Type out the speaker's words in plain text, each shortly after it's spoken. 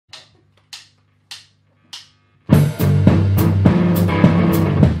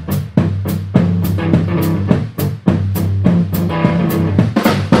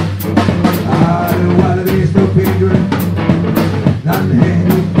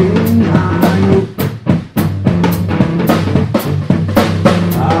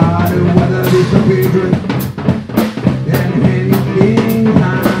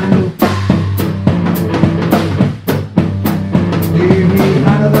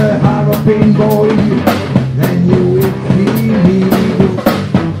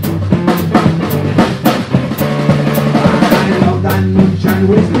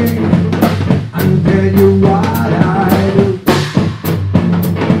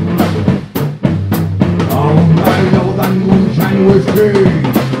drink.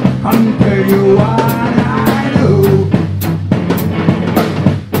 I'll tell you what I do.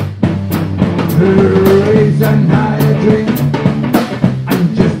 The reason I drink, I'm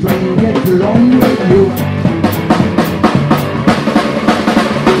just trying to get along with you.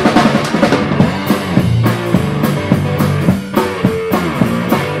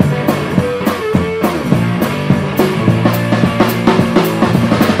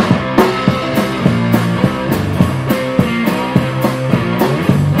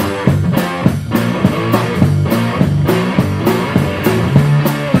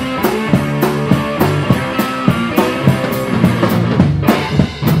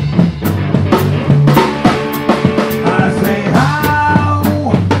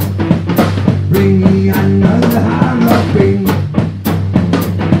 Bring me another Halloween.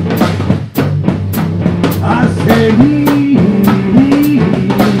 I say,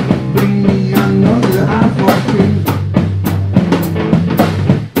 bring me another Halloween.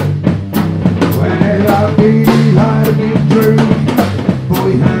 Well, I'll be true.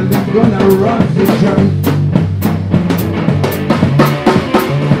 Boy, I'm gonna rock the joint.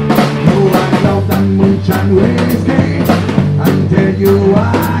 Oh, I love that moonshine whiskey. I'll tell you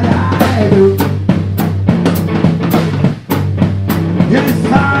what I do. Yes,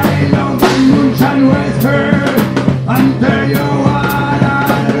 I love the moonshine whiskey. I'll tell you what I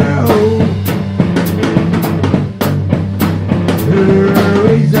do. The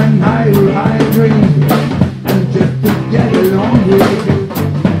reason I drink, and just to get along with you.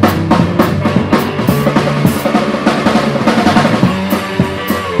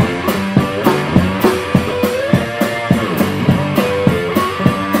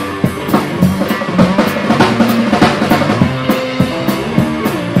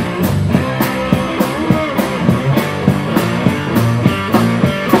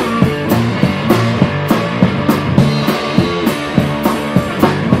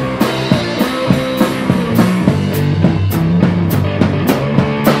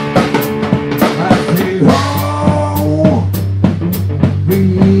 Bring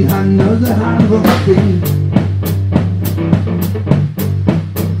me another Halloween.